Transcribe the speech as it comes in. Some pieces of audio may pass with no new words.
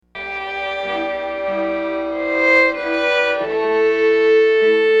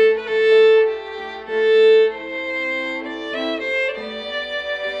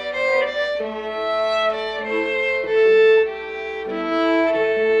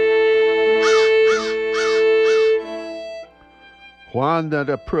Juan that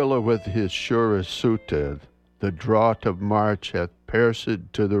Aprila with his surest suited, the draught of March hath pierced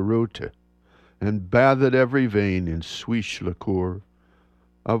to the root, and bathed every vein in sweet liquor,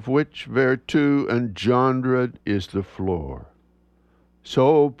 of which vertu engendred is the floor.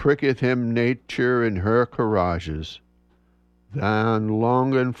 So pricketh him nature in her courages, than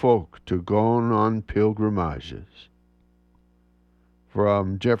longen folk to gon on pilgrimages.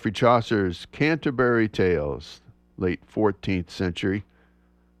 From Geoffrey Chaucer's Canterbury Tales, late 14th century.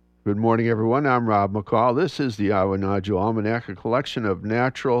 Good morning, everyone. I'm Rob McCall. This is the Awanadjo Almanac, a collection of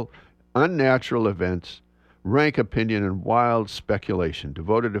natural, unnatural events, rank opinion, and wild speculation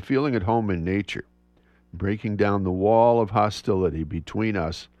devoted to feeling at home in nature, breaking down the wall of hostility between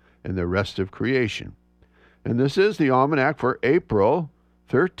us and the rest of creation. And this is the Almanac for April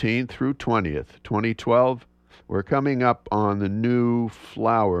 13th through 20th, 2012. We're coming up on the new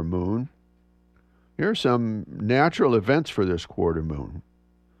flower moon. Here are some natural events for this quarter moon.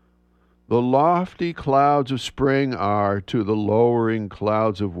 The lofty clouds of spring are to the lowering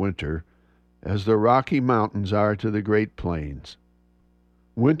clouds of winter, as the Rocky Mountains are to the Great Plains.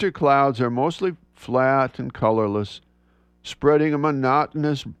 Winter clouds are mostly flat and colorless, spreading a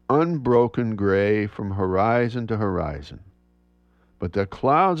monotonous, unbroken gray from horizon to horizon. But the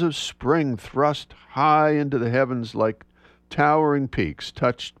clouds of spring thrust high into the heavens like towering peaks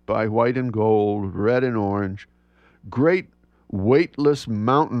touched by white and gold, red and orange, great weightless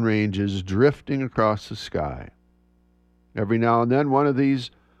mountain ranges drifting across the sky. Every now and then one of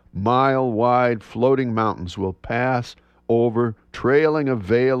these mile-wide floating mountains will pass over, trailing a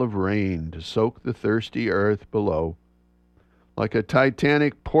veil of rain to soak the thirsty earth below, like a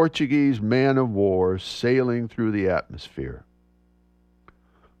titanic Portuguese man-of-war sailing through the atmosphere.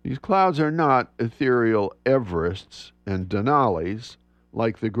 These clouds are not ethereal Everests and Denalis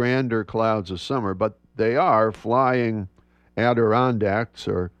like the grander clouds of summer, but they are flying Adirondacks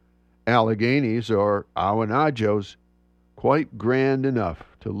or Alleghenies or Awanadjos, quite grand enough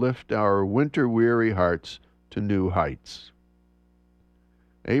to lift our winter-weary hearts to new heights.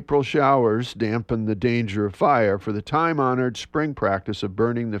 April showers dampen the danger of fire for the time-honored spring practice of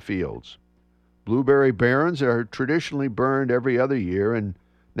burning the fields. Blueberry barrens are traditionally burned every other year, and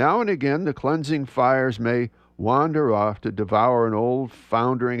now and again the cleansing fires may wander off to devour an old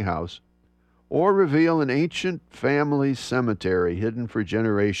foundering house or reveal an ancient family cemetery hidden for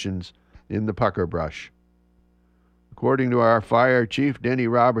generations in the pucker brush. According to our fire chief, Denny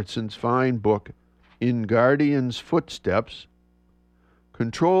Robertson's fine book, In Guardian's Footsteps,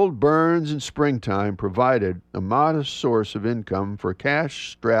 controlled burns in springtime provided a modest source of income for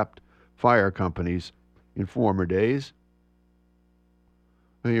cash-strapped fire companies in former days.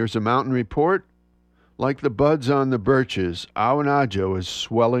 Here's a mountain report. Like the buds on the birches, Awanadjo is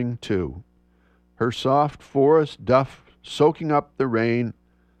swelling too. Her soft forest duff soaking up the rain,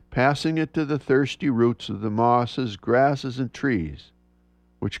 passing it to the thirsty roots of the mosses, grasses, and trees,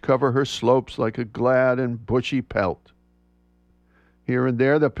 which cover her slopes like a glad and bushy pelt. Here and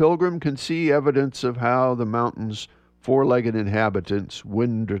there the pilgrim can see evidence of how the mountain's four-legged inhabitants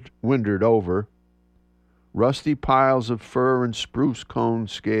wintered over. Rusty piles of fir and spruce cone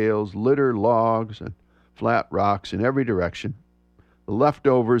scales litter logs and flat rocks in every direction, the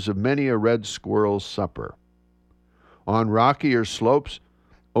leftovers of many a red squirrel's supper. On rockier slopes,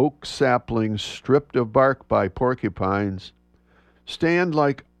 oak saplings stripped of bark by porcupines stand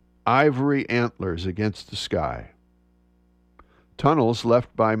like ivory antlers against the sky. Tunnels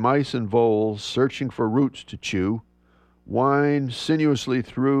left by mice and voles searching for roots to chew wind sinuously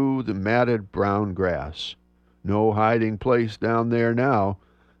through the matted brown grass. No hiding place down there now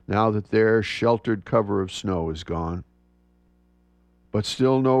that their sheltered cover of snow is gone. But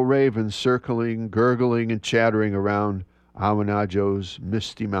still no ravens circling, gurgling, and chattering around Awanadjo's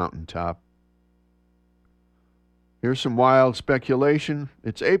misty mountaintop. Here's some wild speculation.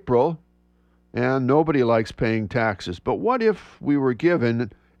 It's April, and nobody likes paying taxes. But what if we were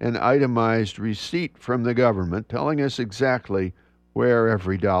given an itemized receipt from the government telling us exactly where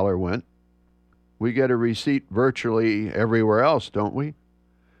every dollar went? We get a receipt virtually everywhere else, don't we?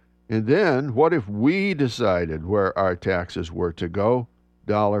 And then, what if we decided where our taxes were to go,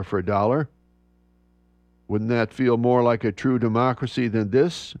 dollar for dollar? Wouldn't that feel more like a true democracy than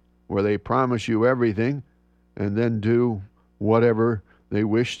this, where they promise you everything and then do whatever they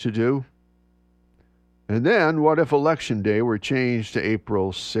wish to do? And then, what if Election Day were changed to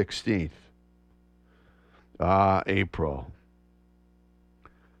April 16th? April.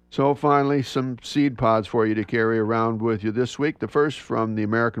 So finally, some seed pods for you to carry around with you this week. The first from the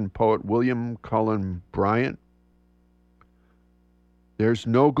American poet William Cullen Bryant. There's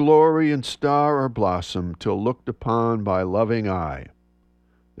no glory in star or blossom till looked upon by loving eye.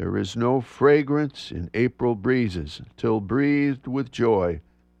 There is no fragrance in April breezes till breathed with joy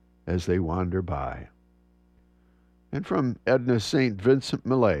as they wander by. And from Edna St. Vincent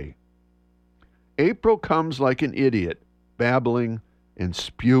Millay, April comes like an idiot, babbling and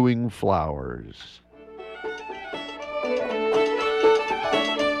spewing flowers.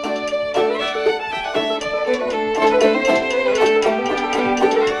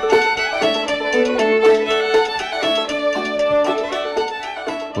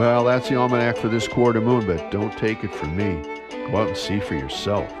 Well, that's the almanac for this quarter moon, but don't take it from me. Go out and see for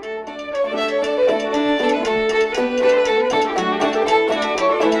yourself.